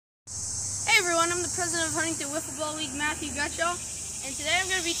everyone, I'm the president of Huntington Wiffle Ball League, Matthew Gutschall, and today I'm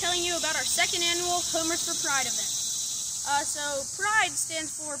going to be telling you about our second annual Homers for Pride event. So PRIDE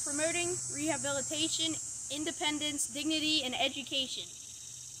stands for Promoting Rehabilitation, Independence, Dignity, and Education.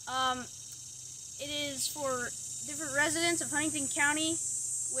 It is for different residents of Huntington County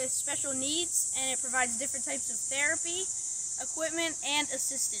with special needs, and it provides different types of therapy, equipment, and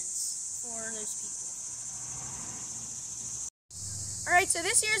assistance for those people. Alright, so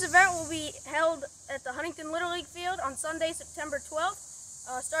this year's event will be held at the Huntington Little League Field on Sunday, September 12th,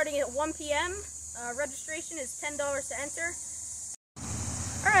 starting at 1 p.m. Registration is $10 to enter.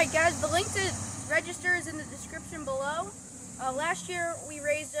 Alright guys, the link to register is in the description below. Last year we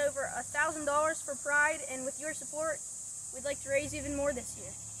raised over $1,000 for Pride, and with your support, we'd like to raise even more this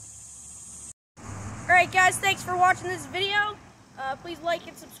year. Alright guys, thanks for watching this video. Please like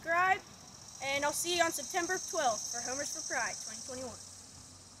and subscribe. And I'll see you on September 12th for Homers for Pride 2021.